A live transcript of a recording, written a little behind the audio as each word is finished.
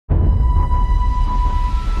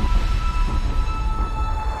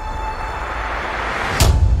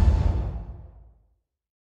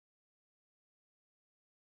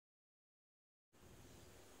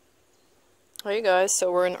Hi you guys, so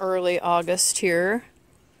we're in early August here.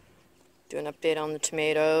 Do an update on the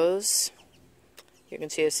tomatoes. You can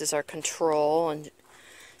see this is our control, and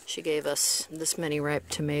she gave us this many ripe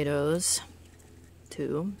tomatoes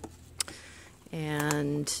too.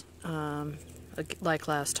 And like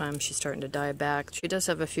last time, she's starting to die back. She does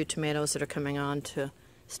have a few tomatoes that are coming on to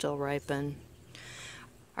still ripen.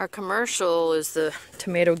 Our commercial is the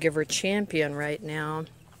tomato giver champion right now,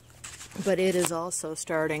 but it is also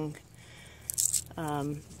starting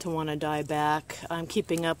to want to die back. I'm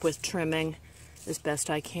keeping up with trimming as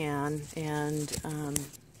best I can, and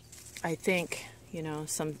I think, you know,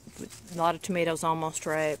 a lot of tomatoes almost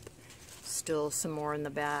ripe, still some more in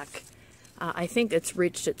the back. I think it's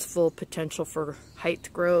reached its full potential for height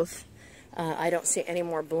growth. I don't see any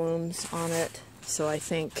more blooms on it, so I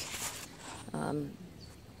think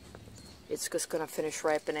it's just going to finish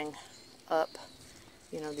ripening up,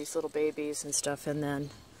 you know, these little babies and stuff, and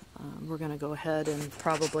then we're going to go ahead and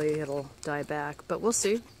probably it'll die back, but we'll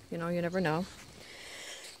see. You know, you never know.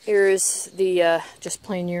 Here's the just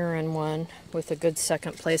plain urine one with a good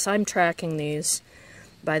second place. I'm tracking these,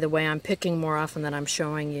 by the way. I'm picking more often than I'm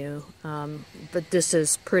showing you, but this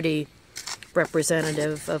is pretty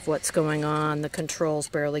representative of what's going on. The control's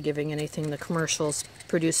barely giving anything. The commercial's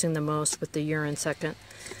producing the most with the urine second,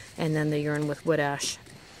 and then the urine with wood ash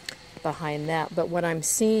behind that. But what I'm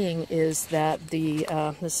seeing is that the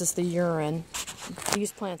this is the urine.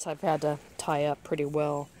 These plants I've had to tie up pretty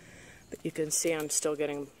well, but you can see I'm still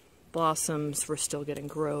getting blossoms. We're still getting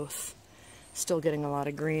growth, still getting a lot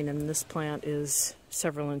of green, and this plant is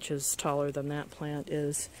several inches taller than that plant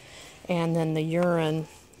is. And then the urine,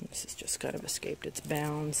 this has just kind of escaped its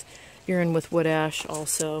bounds. Urine with wood ash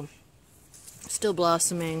also still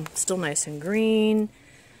blossoming, still nice and green.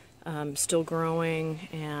 Still growing,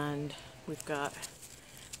 and we've got,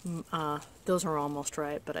 those are almost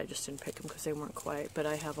ripe, but I just didn't pick them because they weren't quite, but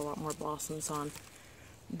I have a lot more blossoms on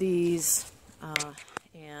these,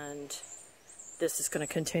 and this is going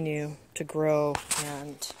to continue to grow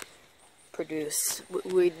and produce.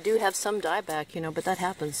 We do have some dieback, you know, but that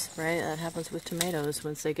happens, right? That happens with tomatoes.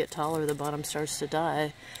 Once they get taller, the bottom starts to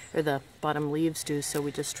die, or the bottom leaves do, so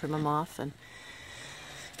we just trim them off and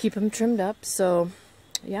keep them trimmed up. So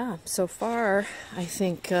yeah, so far, I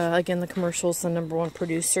think, again, the commercial's the #1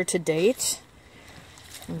 producer to date,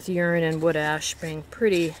 with urine and wood ash being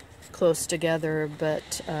pretty close together,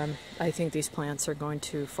 but I think these plants are going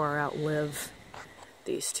to far outlive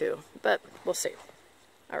these two, but we'll see.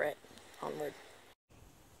 All right, onward.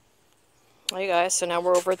 Hey guys, so now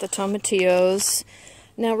we're over at the tomatillos.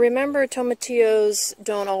 Now remember, tomatillos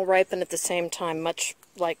don't all ripen at the same time, much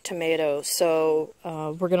like tomatoes, so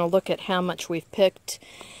we're going to look at how much we've picked,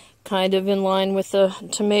 kind of in line with the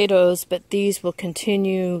tomatoes, but these will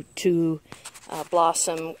continue to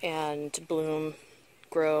blossom and bloom,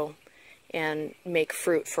 grow, and make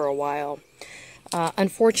fruit for a while.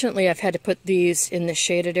 Unfortunately, I've had to put these in the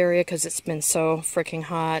shaded area because it's been so freaking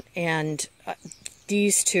hot, and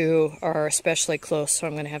these two are especially close, so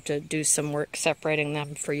I'm going to have to do some work separating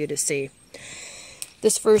them for you to see.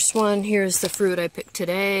 This first one, here's the fruit I picked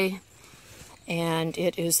today, and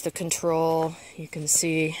it is the control. You can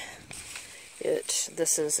see it.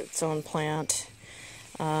 This is its own plant.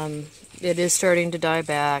 It is starting to die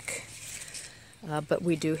back, but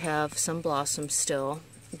we do have some blossoms still.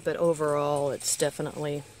 But overall, it's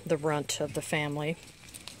definitely the runt of the family.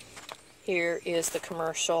 Here is the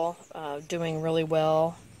commercial, doing really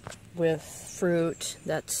well with fruit.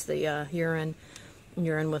 That's the urine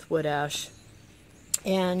with wood ash.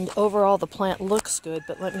 And overall, the plant looks good,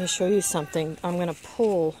 but let me show you something. I'm going to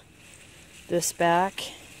pull this back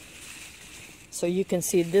so you can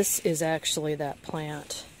see this is actually that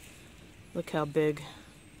plant. Look how big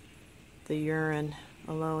the urine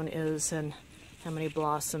alone is, and how many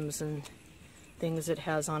blossoms and things it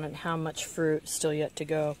has on it, how much fruit still yet to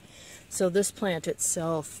go. So this plant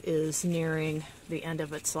itself is nearing the end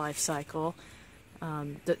of its life cycle.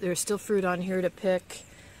 There's still fruit on here to pick.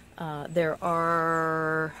 There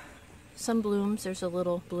are some blooms. There's a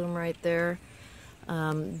little bloom right there,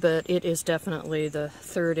 but it is definitely the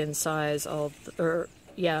third in size. The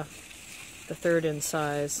third in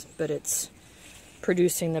size, but it's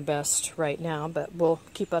producing the best right now. But we'll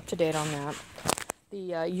keep up to date on that.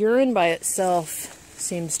 The urine by itself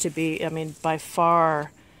seems to be, I mean, by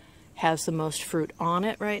far has the most fruit on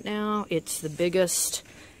it right now. It's the biggest.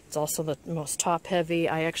 It's also the most top-heavy.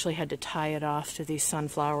 I actually had to tie it off to these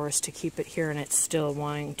sunflowers to keep it here, and it's still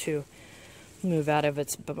wanting to move out of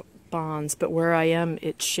its bonds. But where I am,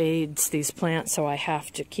 it shades these plants, so I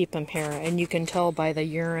have to keep them here. And you can tell by the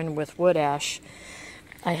urine with wood ash,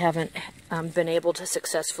 I haven't been able to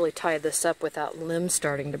successfully tie this up without limbs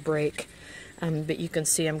starting to break. But you can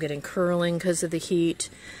see I'm getting curling because of the heat.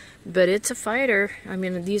 But it's a fighter. I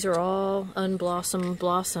mean, these are all unblossomed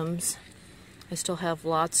blossoms. I still have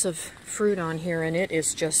lots of fruit on here, and it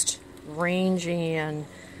is just rangy and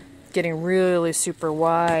getting really super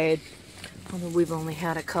wide. Although we've only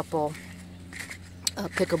had a couple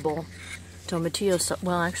pickable tomatillos. So,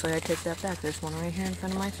 well, actually, I take that back. There's one right here in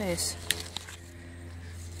front of my face.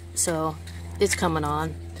 So it's coming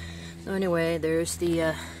on. So anyway, there's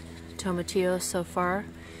the tomatillos so far.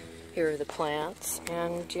 Here are the plants,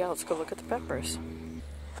 and yeah, let's go look at the peppers.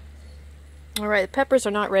 Alright, the peppers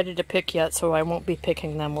are not ready to pick yet, so I won't be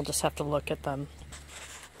picking them. We'll just have to look at them.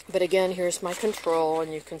 But again, here's my control,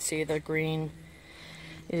 and you can see the green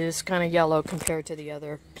is kind of yellow compared to the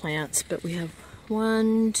other plants. But we have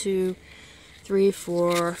 1, 2, 3,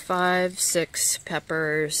 4, 5, 6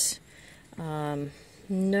 peppers.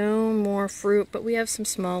 No more fruit, but we have some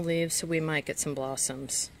small leaves, so we might get some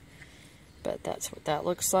blossoms. But that's what that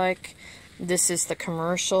looks like. This is the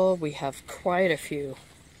commercial. We have quite a few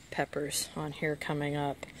peppers on here coming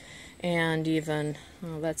up. And even,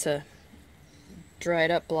 oh, that's a dried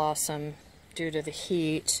up blossom due to the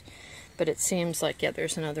heat. But it seems like, yeah,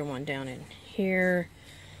 there's another one down in here.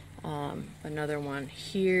 Another one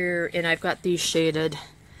here. And I've got these shaded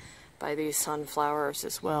by these sunflowers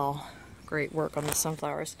as well. Great work on the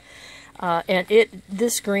sunflowers. And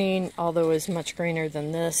this green, although is much greener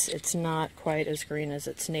than this, it's not quite as green as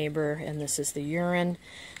its neighbor. And this is the Urine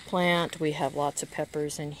plant. We have lots of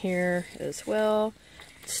peppers in here as well.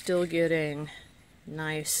 Still getting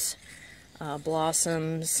nice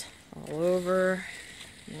blossoms all over.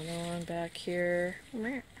 Another one back here.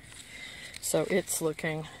 So it's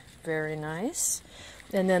looking very nice.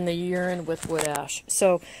 And then the Urine with wood ash.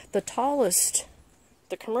 So the tallest,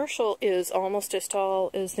 the commercial is almost as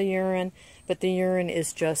tall as the Urine, but the Urine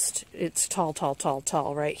is just, it's tall, tall, tall,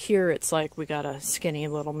 tall. Right here it's like we got a skinny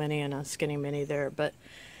little mini and a skinny mini there. But,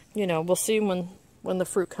 you know, we'll see when the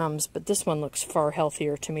fruit comes. But this one looks far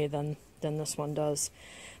healthier to me than this one does.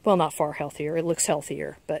 Well, not far healthier. It looks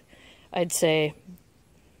healthier. But I'd say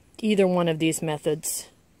either one of these methods,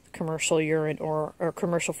 commercial Urine or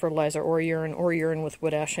commercial fertilizer or Urine with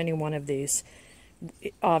wood ash, any one of these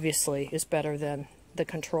obviously is better than the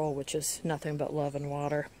control, which is nothing but love and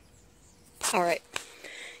water. Alright,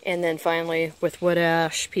 and then finally with wood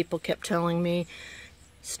ash, people kept telling me,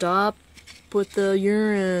 stop with the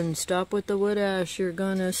Urine, stop with the wood ash, you're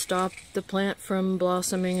gonna stop the plant from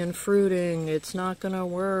blossoming and fruiting, it's not gonna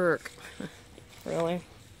work. Really?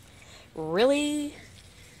 Really?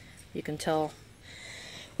 You can tell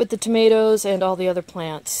with the tomatoes and all the other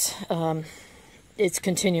plants, it's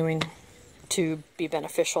continuing to be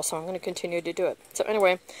beneficial, so I'm going to continue to do it. So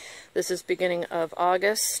anyway, this is beginning of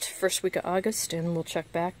August, first week of August, and we'll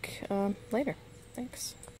check back later.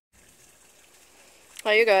 Thanks.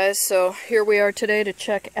 Hi you guys, so here we are today to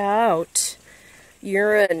check out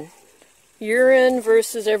Urine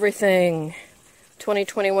versus everything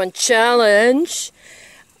 2021 challenge.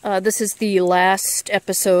 This is the last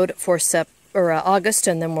episode for August,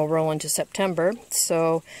 and then we'll roll into September.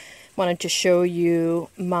 So wanted to show you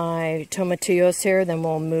my tomatillos here, then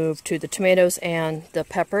we'll move to the tomatoes and the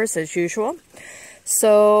peppers as usual.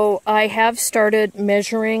 So I have started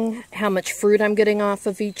measuring how much fruit I'm getting off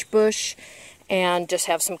of each bush, and just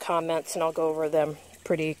have some comments, and I'll go over them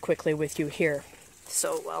pretty quickly with you here.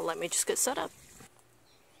 So let me just get set up.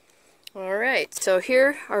 Alright, so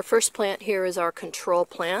here, our first plant here is our control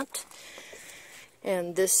plant.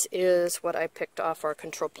 And this is what I picked off our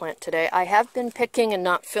control plant today. I have been picking and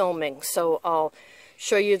not filming, so I'll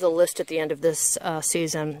show you the list at the end of this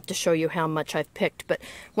season to show you how much I've picked. But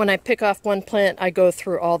when I pick off one plant, I go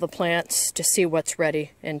through all the plants to see what's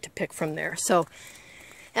ready and to pick from there. So,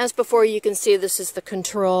 as before, you can see this is the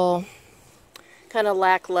control. Kind of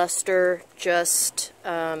lackluster, just,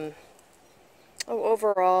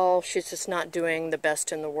 overall, she's just not doing the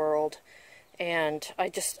best in the world. And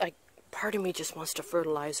part of me just wants to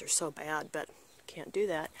fertilize her so bad, but can't do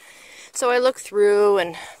that. So I looked through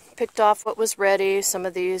and picked off what was ready. Some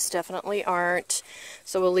of these definitely aren't.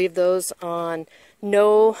 So we'll leave those on.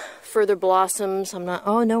 No further blossoms. I'm not,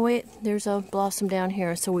 oh no wait, there's a blossom down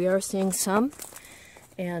here. So we are seeing some.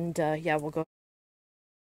 And yeah, we'll go.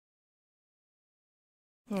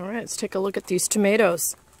 Alright, let's take a look at these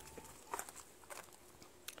tomatoes.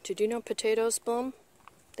 Did you know potatoes bloom?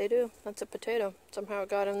 They do. That's a potato. Somehow it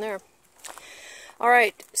got in there.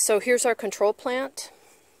 Alright, so here's our control plant.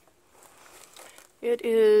 It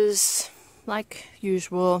is, like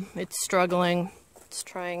usual, it's struggling. It's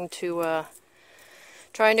trying to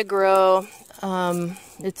trying to grow.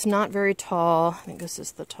 It's not very tall. I think this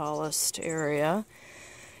is the tallest area.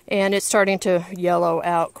 And it's starting to yellow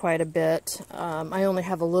out quite a bit. I only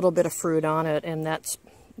have a little bit of fruit on it, and that's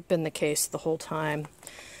been the case the whole time.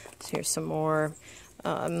 So here's some more.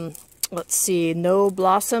 Let's see, no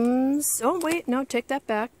blossoms. Oh, wait, no, take that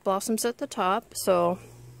back. Blossoms at the top. So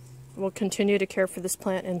we'll continue to care for this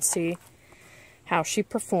plant and see how she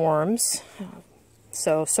performs.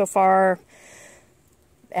 So far,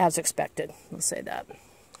 as expected, we'll say that.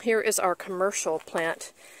 Here is our commercial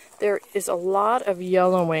plant. There is a lot of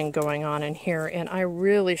yellowing going on in here, and I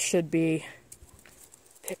really should be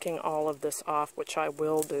picking all of this off, which I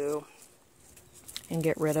will do, and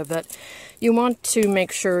get rid of it. You want to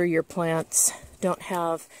make sure your plants don't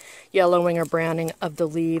have yellowing or browning of the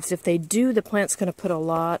leaves. If they do, the plant's going to put a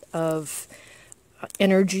lot of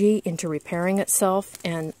energy into repairing itself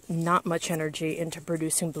and not much energy into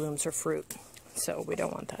producing blooms or fruit. So we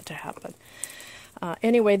don't want that to happen.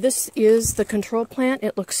 Anyway, this is the control plant.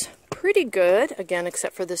 It looks pretty good, again,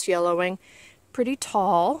 except for this yellowing. Pretty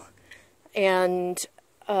tall and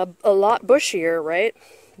a lot bushier, right,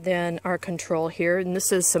 than our control here. And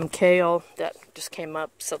this is some kale that just came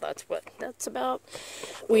up, so that's what that's about.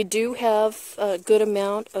 We do have a good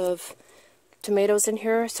amount of tomatoes in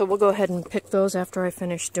here, so we'll go ahead and pick those after I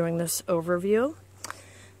finish doing this overview.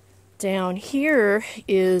 Down here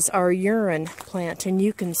is our urine plant, and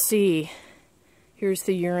you can see, here's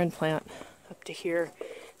the urine plant up to here.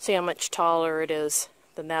 See how much taller it is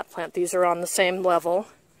than that plant. These are on the same level.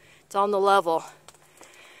 It's on the level.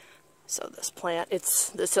 So this plant,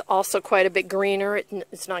 this is also quite a bit greener.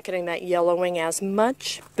 It's not getting that yellowing as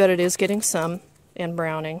much, but it is getting some, and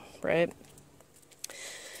browning, right?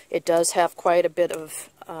 It does have quite a bit of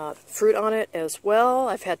fruit on it as well.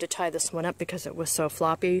 I've had to tie this one up because it was so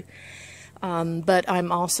floppy. But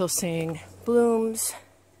I'm also seeing blooms,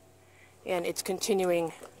 and it's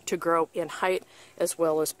continuing to grow in height as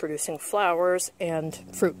well as producing flowers and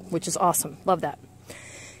fruit, which is awesome. Love that.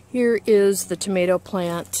 Here is the tomato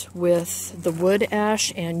plant with the wood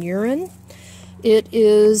ash and urine. It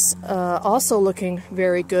is also looking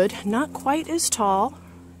very good. Not quite as tall.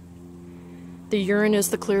 The urine is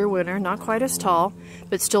the clear winner, not quite as tall,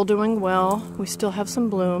 but still doing well. We still have some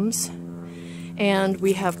blooms, and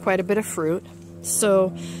we have quite a bit of fruit.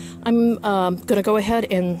 So I'm going to go ahead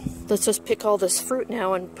and let's just pick all this fruit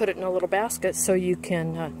now and put it in a little basket so you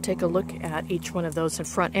can take a look at each one of those in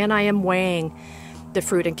front. And I am weighing the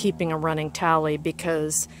fruit and keeping a running tally,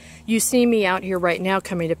 because you see me out here right now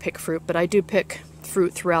coming to pick fruit, but I do pick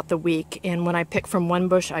fruit throughout the week, and when I pick from one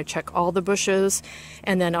bush I check all the bushes,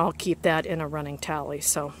 and then I'll keep that in a running tally.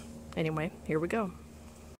 So anyway, here we go.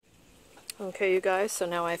 Okay, you guys, so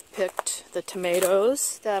now I've picked the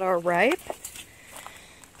tomatoes that are ripe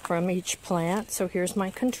from each plant. So here's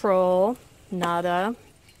my control, nada.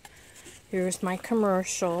 Here's my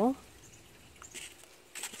commercial.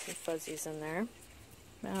 Some fuzzies in there.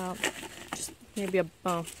 Just maybe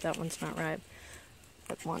oh, that one's not right.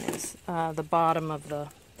 That one is the bottom of the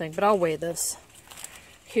thing, but I'll weigh this.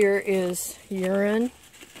 Here is urine,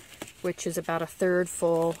 which is about 1/3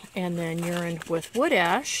 full, and then urine with wood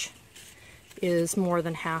ash is more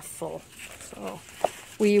than half full. So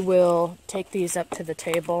we will take these up to the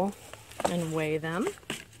table and weigh them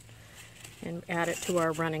and add it to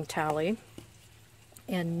our running tally.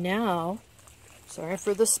 And now, sorry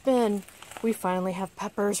for the spin, we finally have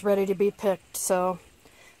peppers ready to be picked. So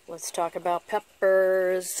let's talk about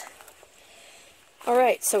peppers.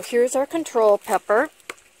 Alright, so here's our control pepper.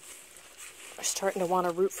 We're starting to want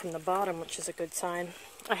to root from the bottom, which is a good sign.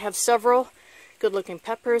 I have several good looking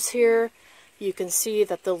peppers here. You can see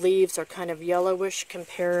that the leaves are kind of yellowish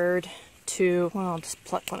compared to, well, I'll just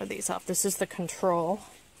pluck one of these off. This is the control.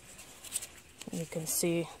 You can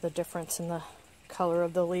see the difference in the color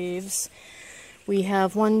of the leaves. We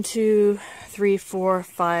have 1, 2, 3, 4,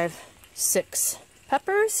 5, 6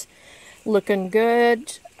 peppers. Looking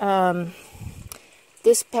good.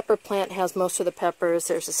 This pepper plant has most of the peppers.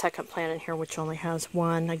 There's a second plant in here which only has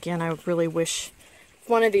one. Again, I really wish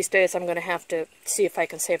one of these days I'm going to have to see if I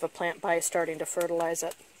can save a plant by starting to fertilize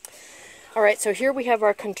it. Alright, so here we have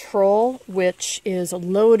our control, which is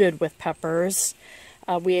loaded with peppers.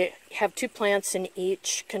 We have 2 plants in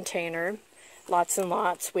each container. Lots and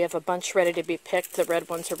lots. We have a bunch ready to be picked. The red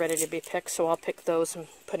ones are ready to be picked, so I'll pick those and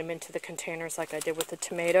put them into the containers like I did with the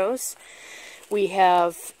tomatoes. We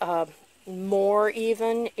have more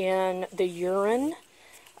even in the urine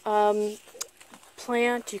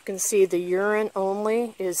plant. You can see the urine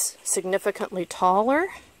only is significantly taller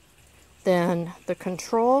than the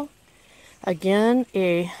control. Again,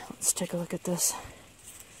 let's take a look at this.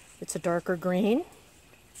 It's a darker green.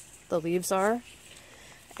 the leaves are.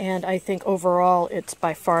 And I think overall it's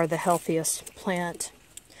by far the healthiest plant.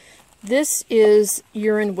 This is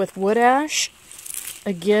urine with wood ash.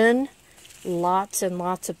 Again, lots and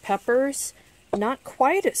lots of peppers. Not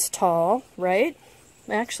quite as tall, right?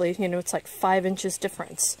 Actually, you know, it's like 5 inches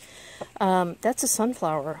difference. That's a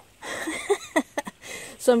sunflower.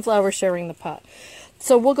 Sunflower sharing the pot.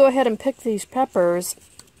 So we'll go ahead and pick these peppers.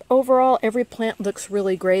 Overall, every plant looks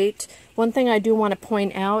really great. One thing I do want to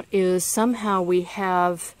point out is somehow we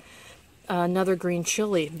have another green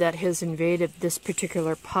chili that has invaded this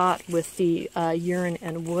particular pot with the urine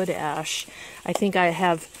and wood ash. I think I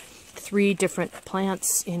have 3 different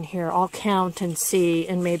plants in here. I'll count and see,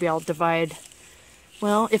 and maybe I'll divide.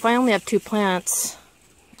 Well, if I only have 2 plants,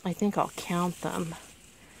 I think I'll count them.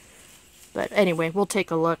 But anyway, we'll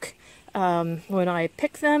take a look when I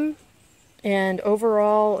pick them. And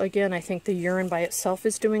overall, again, I think the urine by itself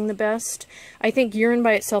is doing the best. I think urine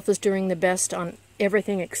by itself is doing the best on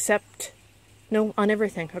everything except, no, on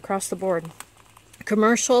everything across the board.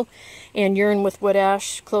 Commercial and urine with wood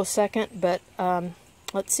ash, close second, but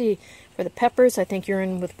let's see. For the peppers, I think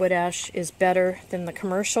urine with wood ash is better than the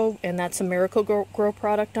commercial, and that's a Miracle Grow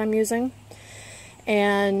product I'm using.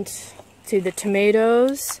 And see, the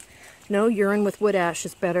tomatoes, no, urine with wood ash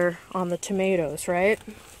is better on the tomatoes, right?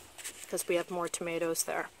 Because we have more tomatoes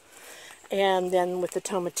there. And then with the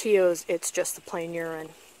tomatillos, it's just the plain urine.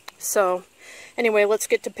 So anyway, let's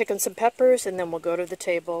get to picking some peppers, and then we'll go to the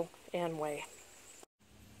table and weigh.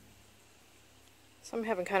 So I'm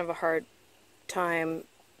having kind of a hard time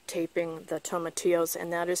taping the tomatillos,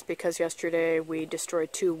 and that is because yesterday we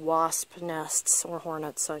destroyed 2 wasp nests, or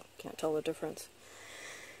hornets, I can't tell the difference.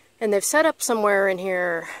 And they've set up somewhere in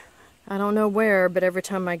here, I don't know where, but every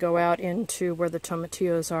time I go out into where the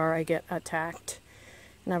tomatillos are, I get attacked.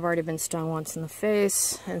 And I've already been stung once in the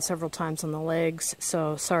face and several times on the legs,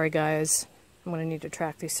 so sorry guys, I'm going to need to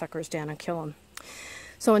track these suckers down and kill them.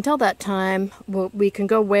 So until that time, we can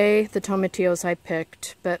go weigh the tomatillos I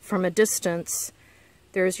picked, but from a distance,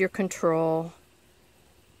 there's your control,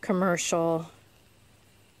 commercial,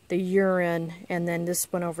 the urine, and then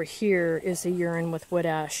this one over here is the urine with wood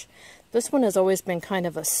ash. This one has always been kind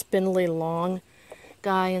of a spindly long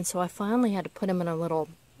guy, and so I finally had to put him in a little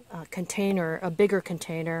container, a bigger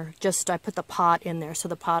container. I put the pot in there, so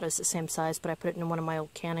the pot is the same size, but I put it in one of my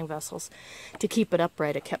old canning vessels to keep it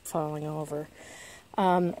upright. It kept falling over.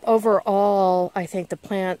 Overall, I think the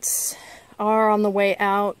plants are on the way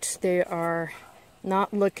out. They are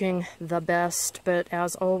not looking the best, but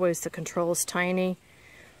as always, the control is tiny.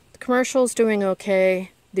 The commercial is doing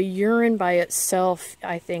okay. The urine by itself,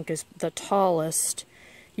 I think, is the tallest.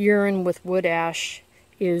 Urine with wood ash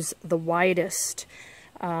is the widest.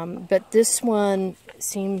 But this one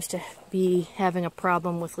seems to be having a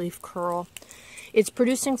problem with leaf curl. It's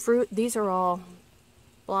producing fruit. These are all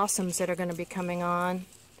blossoms that are going to be coming on.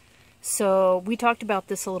 So we talked about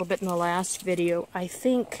this a little bit in the last video. I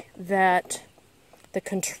think that the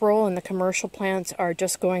control and the commercial plants are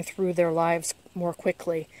just going through their lives more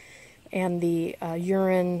quickly. And the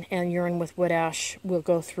urine and urine with wood ash will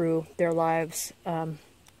go through their lives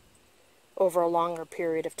over a longer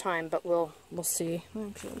period of time, but we'll see.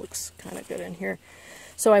 Actually, it looks kind of good in here.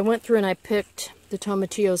 So I went through and I picked the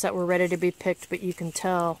tomatillos that were ready to be picked, but you can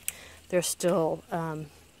tell there's still a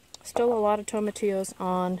lot of tomatillos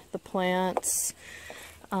on the plants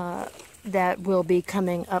that will be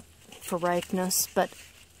coming up for ripeness, but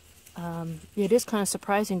it is kind of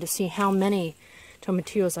surprising to see how many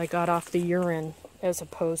tomatillos I got off the urine as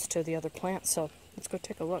opposed to the other plants. So let's go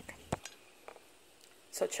take a look.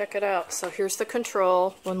 So check it out. So here's the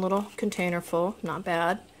control, one little container full, not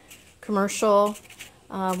bad. Commercial,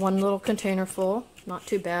 one little container full, not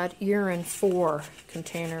too bad. Urine, 4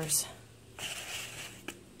 containers.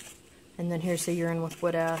 And then here's the urine with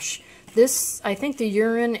wood ash. This, I think the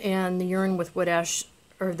urine and the urine with wood ash,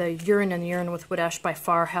 or the urine and the urine with wood ash by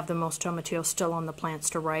far have the most tomatillos still on the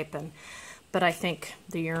plants to ripen. But I think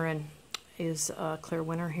the urine is a clear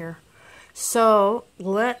winner here. So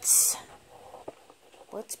let's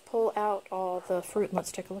pull out all the fruit and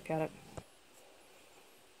let's take a look at it.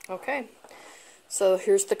 Okay, so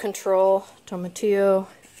here's the control: tomatillo,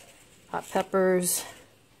 hot peppers,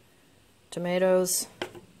 tomatoes,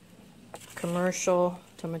 commercial,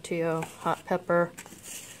 tomatillo, hot pepper,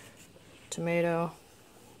 tomato,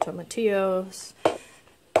 tomatillos.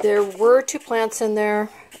 There were 2 plants in there.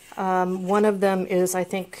 One of them is, I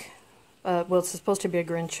think, well, it's supposed to be a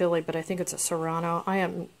green chili, but I think it's a serrano.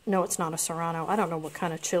 No, it's not a serrano. I don't know what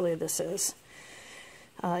kind of chili this is.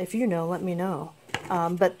 If you know, let me know.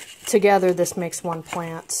 But together this makes 1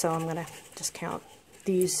 plant, so I'm going to just count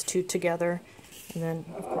these 2 together. And then,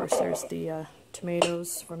 of course, there's the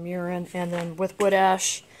tomatoes from urine. And then with wood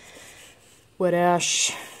ash,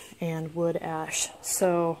 and wood ash.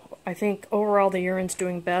 So I think overall the urine's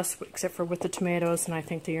doing best, except for with the tomatoes, and I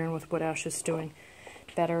think the urine with wood ash is doing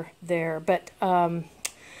better there. But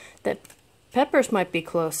the peppers might be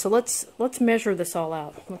close. So let's measure this all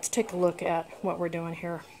out. Let's take a look at what we're doing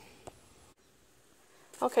here.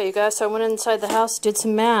 Okay, you guys, so I went inside the house, did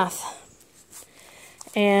some math.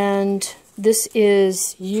 And this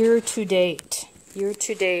is year to date.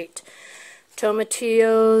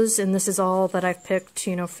 Tomatillos, and this is all that I've picked,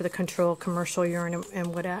 you know, for the control commercial urine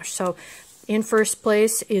and wood ash. So in first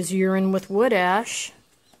place is urine with wood ash,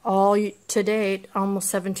 all to date,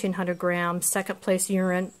 almost 1,700 grams. Second place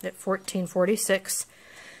urine at 1,446.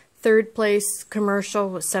 Third place commercial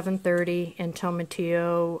was 730, and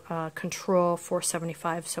tomatillo control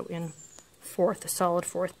 475. So in fourth, a solid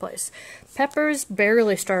fourth place. Peppers,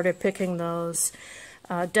 barely started picking those.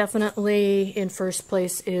 Definitely in first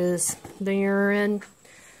place is the urine.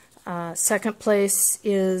 Second place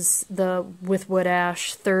is the with wood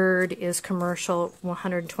ash. Third is commercial,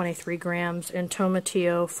 123 grams, and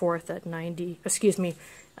tomatillo fourth at 90. Excuse me,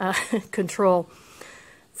 control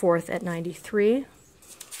fourth at 93.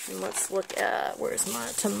 And let's look at, where's my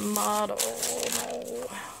tomato?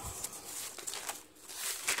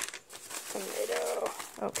 Tomato.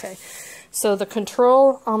 Okay. So the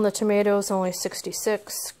control on the tomatoes only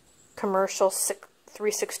 66, commercial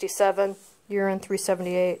 367, urine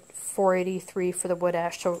 378, 483 for the wood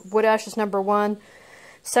ash. So wood ash is number one.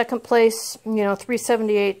 Second place, you know,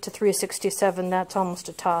 378 to 367. That's almost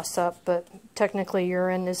a toss-up, but technically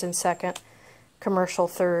urine is in second, commercial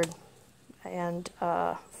third, and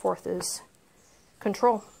fourth is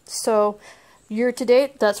control. So year to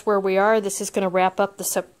date, that's where we are. This is going to wrap up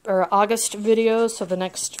the August videos, so the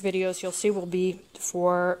next videos you'll see will be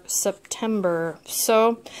for September.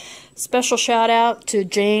 So, special shout out to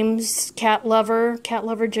James, cat lover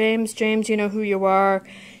James. James, you know who you are.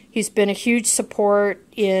 He's been a huge support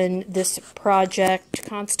in this project,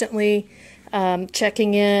 constantly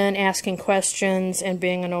checking in, asking questions, and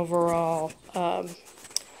being an overall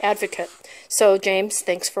advocate. So, James,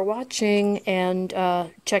 thanks for watching, and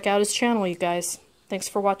check out his channel, you guys. Thanks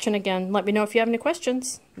for watching again. Let me know if you have any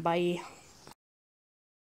questions. Bye.